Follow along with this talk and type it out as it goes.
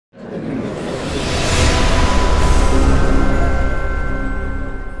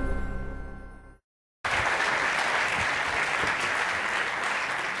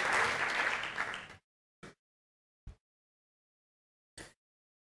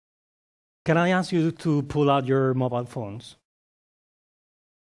Can I ask you to pull out your mobile phones?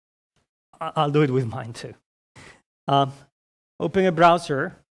 I'll do it with mine too. Open a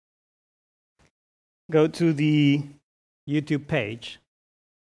browser, go to the YouTube page,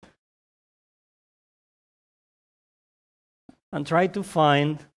 and try to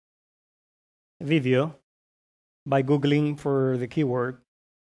find a video by Googling for the keyword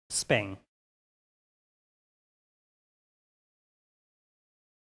Spain.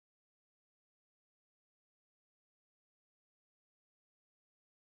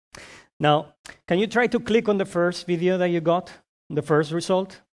 Now, can you try to click on the first video that you got, the first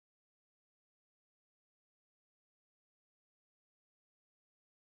result?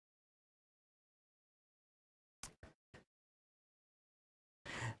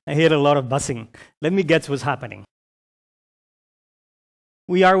 I hear a lot of buzzing. Let me guess what's happening.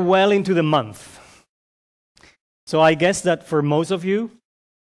 We are well into the month. So I guess that for most of you,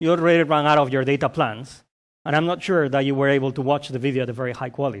 you already ran out of your data plans, and I'm not sure that you were able to watch the video at a very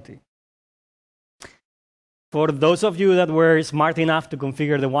high quality. For those of you that were smart enough to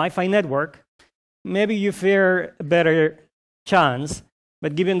configure the Wi-Fi network, maybe you fear a better chance,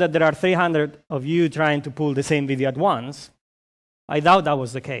 but given that there are 300 of you trying to pull the same video at once, I doubt that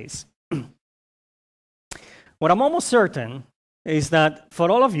was the case. What I'm almost certain is that for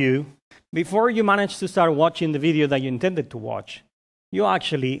all of you, before you managed to start watching the video that you intended to watch, you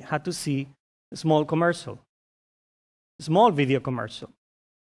actually had to see a small commercial, a small video commercial.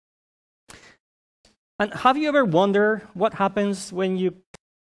 And have you ever wondered what happens when you,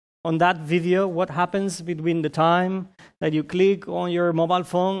 on that video, what happens between the time that you click on your mobile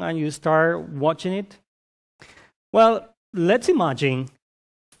phone and you start watching it? Well, let's imagine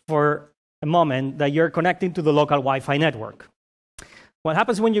for a moment that you're connecting to the local Wi-Fi network. What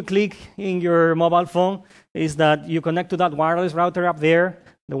happens when you click in your mobile phone is that you connect to that wireless router up there.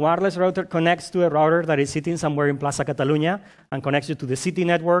 The wireless router connects to a router that is sitting somewhere in Plaza Catalunya and connects you to the city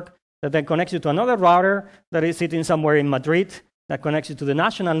network, that then connects you to another router that is sitting somewhere in Madrid, that connects you to the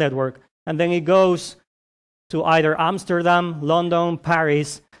national network, and then it goes to either Amsterdam, London,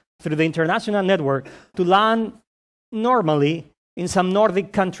 Paris, through the international network to land normally in some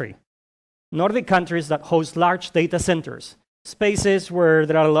Nordic country. Nordic countries that host large data centers, spaces where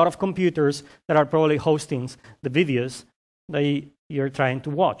there are a lot of computers that are probably hosting the videos that you're trying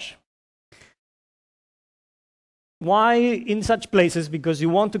to watch. Why in such places? Because you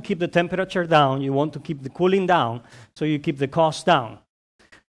want to keep the temperature down, you want to keep the cooling down, so you keep the cost down.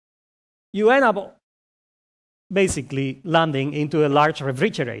 You end up basically landing into a large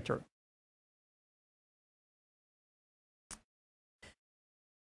refrigerator.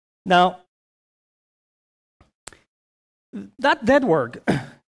 Now, that network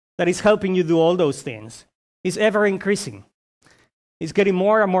that is helping you do all those things is ever increasing. It's getting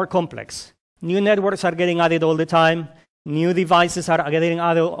more and more complex. New networks are getting added all the time. New devices are getting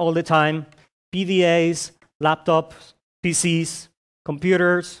added all the time. PDAs, laptops, PCs,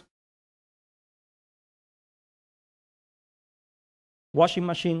 computers, washing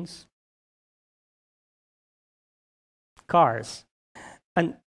machines, cars.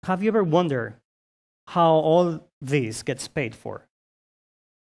 And have you ever wondered how all this gets paid for?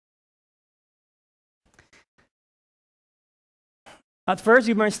 At first,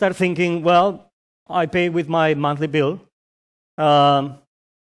 you might start thinking, well, I pay with my monthly bill.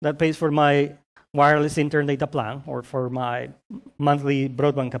 That pays for my wireless internet data plan or for my monthly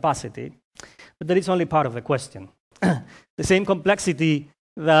broadband capacity. But that is only part of the question. The same complexity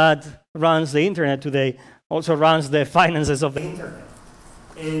that runs the internet today also runs the finances of the internet.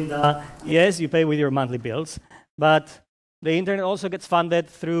 And yes, you pay with your monthly bills, but the internet also gets funded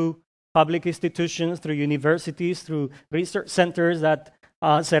through public institutions, through universities, through research centers that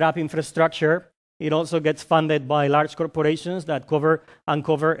set up infrastructure. It also gets funded by large corporations that cover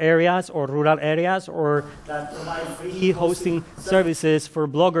uncover areas or rural areas, or that provide free hosting services for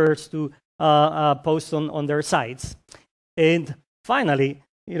bloggers to post on their sites. And finally,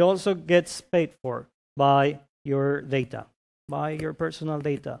 it also gets paid for by your data, by your personal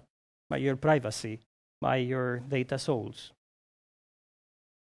data, by your privacy, by your data souls.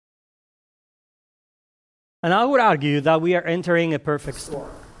 And I would argue that we are entering a perfect storm.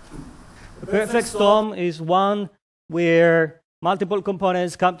 A perfect storm is one where multiple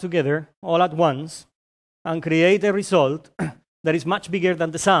components come together all at once and create a result that is much bigger than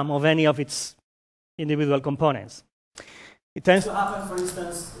the sum of any of its individual components. It tends to happen, for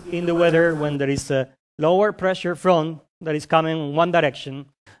instance, in the weather when there is a lower pressure front that is coming in one direction,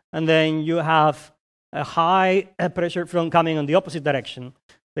 and then you have a high pressure front coming in the opposite direction.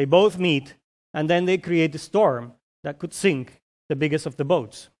 They both meet, and then they create a storm that could sink the biggest of the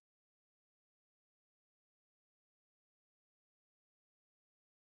boats.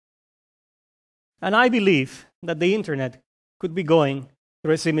 And I believe that the internet could be going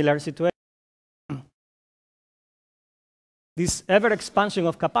through a similar situation. This ever-expansion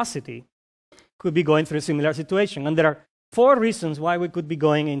of capacity could be going through a similar situation. And there are 4 reasons why we could be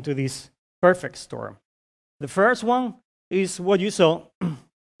going into this perfect storm. The first one is what you saw.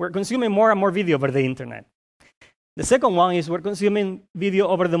 We're consuming more and more video over the internet. The second one is we're consuming video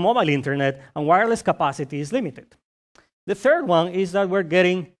over the mobile internet, and wireless capacity is limited. The third one is that we're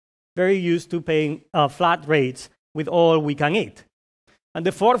getting very used to paying flat rates with all we can eat. And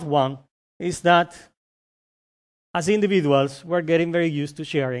the fourth one is that as individuals, we're getting very used to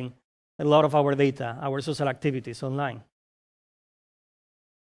sharing a lot of our data, our social activities online.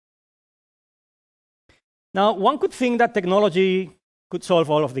 Now, one could think that technology could solve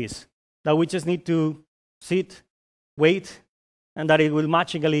all of this, that we just need to sit, wait, and that it will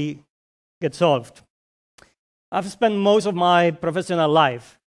magically get solved. I've spent most of my professional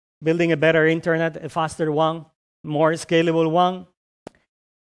life building a better internet, a faster one, more scalable one.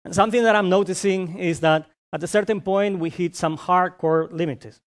 And something that I'm noticing is that at a certain point, we hit some hardcore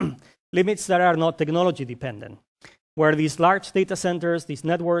limits, limits that are not technology dependent, where these large data centers, these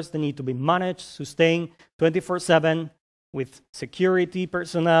networks, they need to be managed, sustained 24/7 with security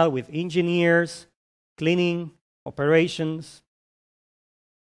personnel, with engineers, cleaning, operations.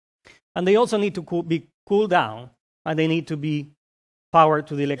 And they also need to be cooled down, and they need to be powered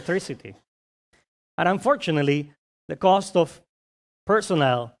to the electricity. And unfortunately, the cost of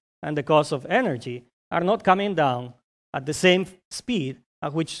personnel and the cost of energy are not coming down at the same speed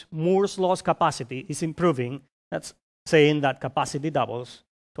at which Moore's law's capacity is improving. That's saying that capacity doubles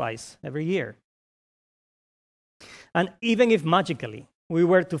twice every year. And even if magically we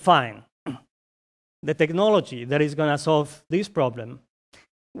were to find the technology that is going to solve this problem,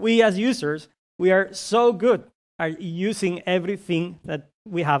 we as users, we are so good at using everything that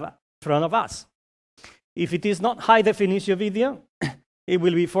we have in front of us. If it is not high definition video, it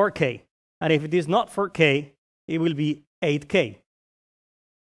will be 4K. And if it is not 4K, it will be 8K.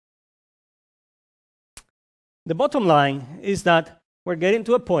 The bottom line is that we're getting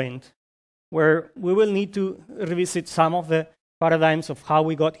to a point where we will need to revisit some of the paradigms of how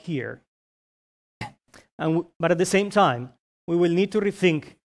we got here. But at the same time, we will need to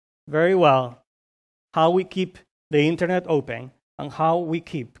rethink very well how we keep the internet open and how we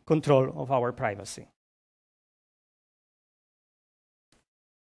keep control of our privacy.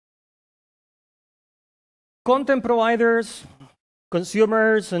 Content providers,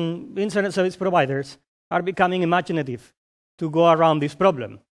 consumers, and internet service providers are becoming imaginative to go around this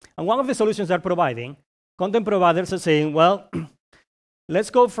problem. And one of the solutions they're providing, content providers are saying, well, let's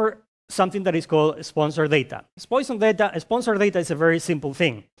go for something that is called sponsored data. Sponsored data is a very simple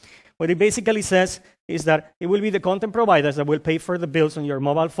thing. What it basically says is that it will be the content providers that will pay for the bills on your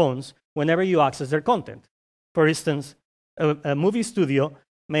mobile phones whenever you access their content. For instance, a movie studio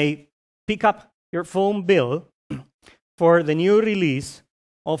may pick up your phone bill for the new release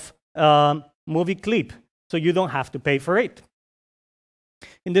of a movie clip, so you don't have to pay for it.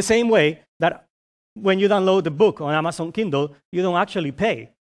 In the same way that when you download the book on Amazon Kindle, you don't actually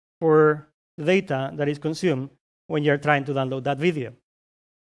pay for the data that is consumed when you're trying to download that video.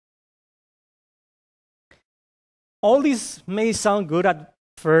 All this may sound good at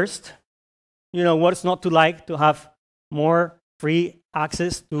first. You know, what's not to like to have more free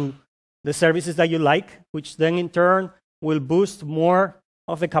access to the services that you like, which then in turn will boost more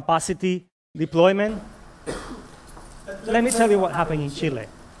of the capacity deployment. Let me tell you what happened in Chile.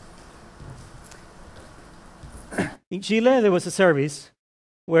 In Chile, there was a service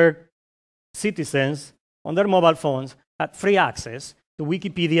where citizens on their mobile phones had free access to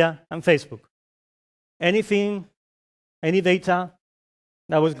Wikipedia and Facebook. Anything, any data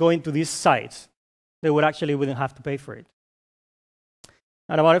that was going to these sites, they wouldn't have to pay for it.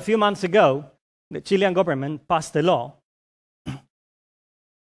 And about a few months ago, the Chilean government passed a law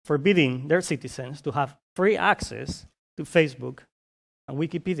forbidding their citizens to have free access to Facebook and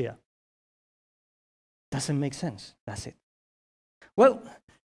Wikipedia. Doesn't make sense, does it? Well,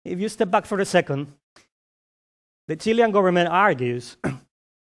 if you step back for a second, the Chilean government argues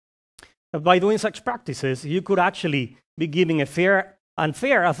that by doing such practices, you could actually be giving a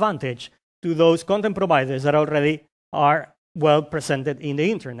unfair advantage to those content providers that already are well presented in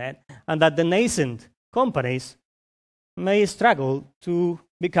the internet, and that the nascent companies may struggle to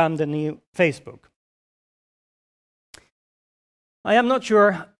become the new Facebook. I am not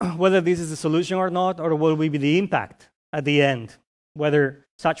sure whether this is the solution or not, or will be the impact at the end, whether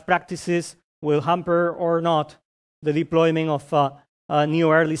such practices will hamper or not the deployment of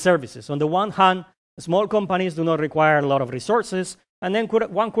new early services. On the one hand, small companies do not require a lot of resources And then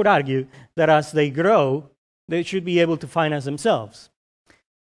one could argue that as they grow, they should be able to finance themselves.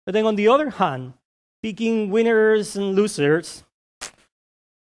 But then on the other hand, picking winners and losers,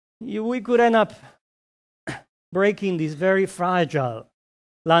 we could end up breaking this very fragile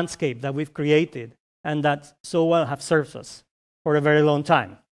landscape that we've created and that so well have served us for a very long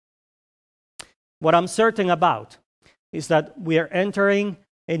time. What I'm certain about is that we are entering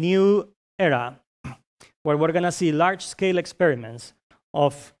a new era where we're going to see large-scale experiments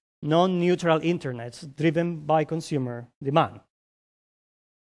of non-neutral internets driven by consumer demand.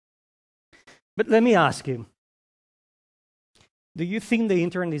 But let me ask you, do you think the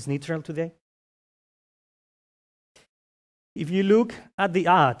internet is neutral today? If you look at the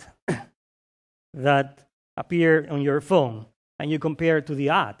ad that appeared on your phone and you compare it to the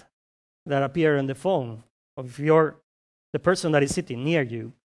ad that appeared on the phone of the person that is sitting near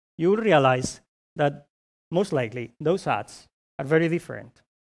you, you will realize that most likely those ads are very different.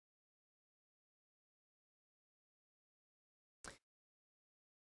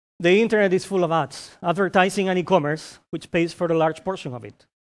 The internet is full of ads, advertising and e-commerce, which pays for a large portion of it.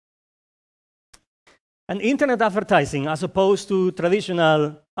 And internet advertising, as opposed to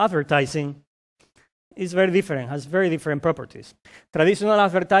traditional advertising, is very different, has very different properties. Traditional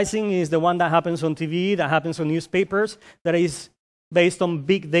advertising is the one that happens on TV, that happens on newspapers, that is based on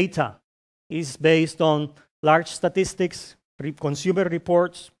big data, is based on large statistics, consumer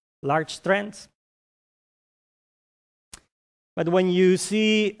reports, large trends. But when you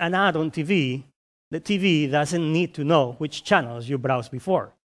see an ad on TV, the TV doesn't need to know which channels you browsed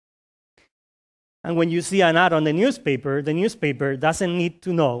before. And when you see an ad on the newspaper doesn't need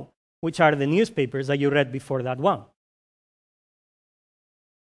to know which are the newspapers that you read before that one.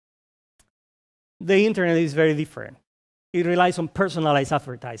 The internet is very different. It relies on personalized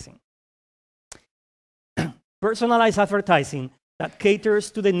advertising. Personalized advertising that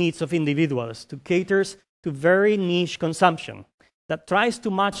caters to the needs of individuals, to caters to very niche consumption, that tries to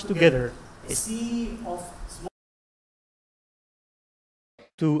match together a sea of small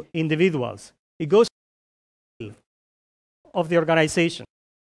to individuals. It goes of the organization.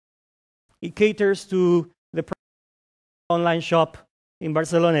 It caters to the online shop in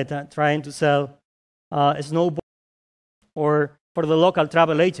Barcelona trying to sell a snowboard, or for the local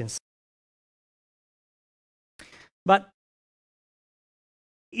travel agency. But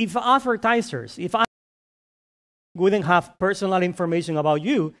if advertisers, wouldn't have personal information about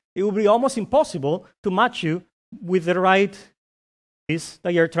you, it would be almost impossible to match you with the right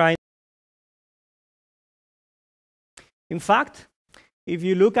that you're trying. In fact, if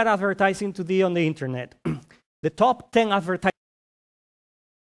you look at advertising today on the internet, the top 10 advertisers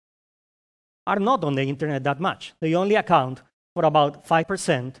are not on the internet that much. They only account for about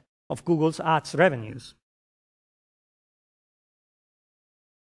 5% of Google's ads revenues.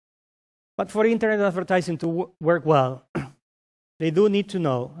 But for internet advertising to work well, they do need to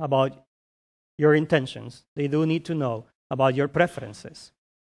know about your intentions. They do need to know about your preferences.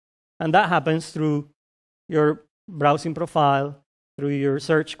 And that happens through your browsing profile, through your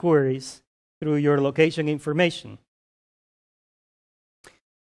search queries, through your location information.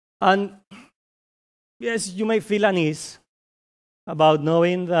 And yes, you may feel unease about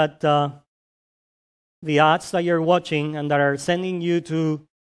knowing that the ads that you're watching and that are sending you to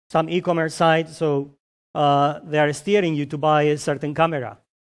some e-commerce site, so they are steering you to buy a certain camera,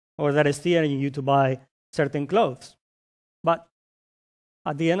 or they're steering you to buy certain clothes. But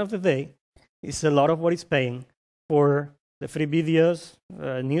at the end of the day, it's a lot of what is paying for the free videos,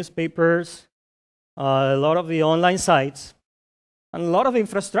 newspapers, a lot of the online sites, and a lot of the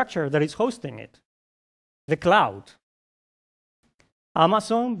infrastructure that is hosting it. The cloud.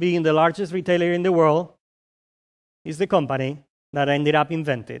 Amazon, being the largest retailer in the world, is the company that ended up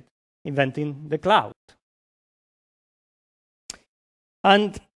inventing the cloud.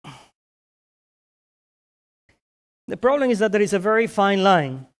 And the problem is that there is a very fine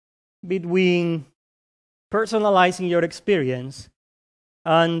line between personalizing your experience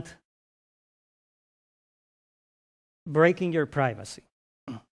and breaking your privacy.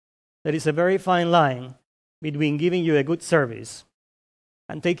 There is a very fine line between giving you a good service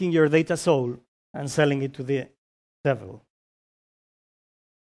and taking your data soul and selling it to the devil.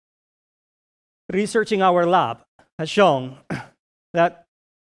 Research in our lab has shown that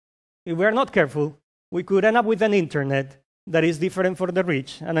if we're not careful, we could end up with an internet that is different for the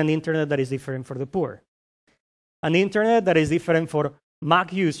rich and an internet that is different for the poor. An internet that is different for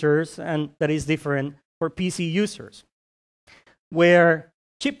Mac users and that is different for PC users, where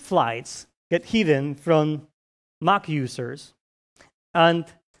cheap flights get hidden from Mac users and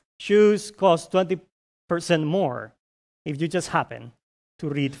shoes cost 20% more if you just happen to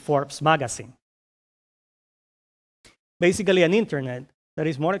read Forbes magazine. Basically, an internet that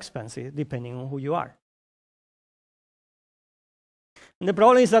is more expensive depending on who you are. And the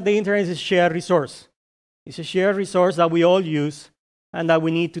problem is that the internet is a shared resource. It's a shared resource that we all use and that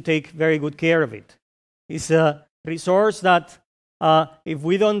we need to take very good care of it. It's a resource that if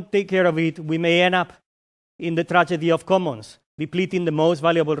we don't take care of it, we may end up in the tragedy of commons, depleting the most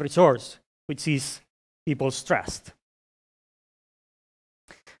valuable resource, which is people's trust.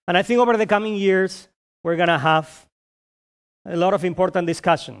 And I think over the coming years, we're going to have a lot of important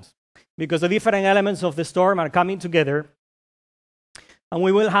discussions because the different elements of the storm are coming together, and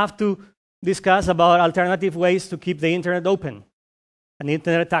we will have to discuss about alternative ways to keep the internet open. An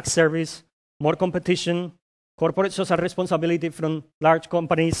internet tax service, more competition, corporate social responsibility from large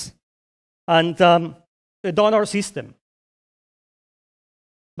companies, and a donor system.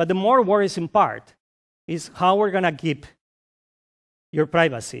 But the more worrisome part is how we're going to keep your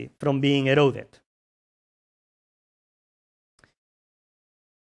privacy from being eroded.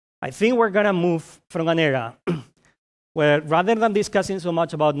 I think we're going to move from an era where rather than discussing so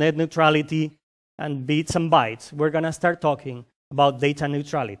much about net neutrality and bits and bytes, we're going to start talking about data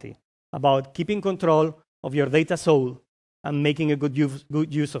neutrality, about keeping control of your data soul and making a good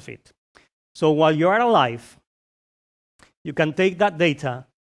use of it. So while you are alive, you can take that data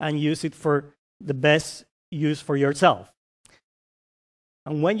and use it for the best use for yourself.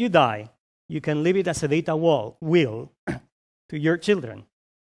 And when you die, you can leave it as a data will to your children.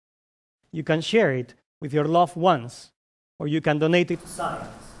 You can share it with your loved ones, or you can donate it to science,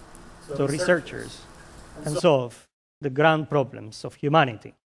 so researchers can solve the grand problems of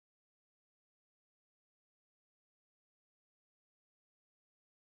humanity.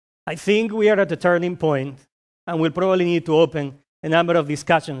 I think we are at a turning point, and we'll probably need to open a number of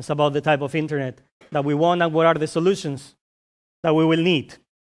discussions about the type of internet that we want and what are the solutions that we will need.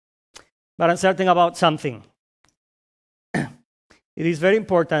 But I'm certain about something. It is very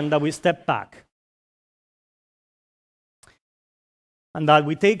important that we step back and that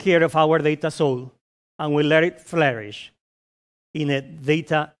we take care of our data soul and we let it flourish in a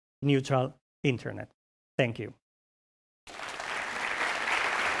data-neutral internet. Thank you.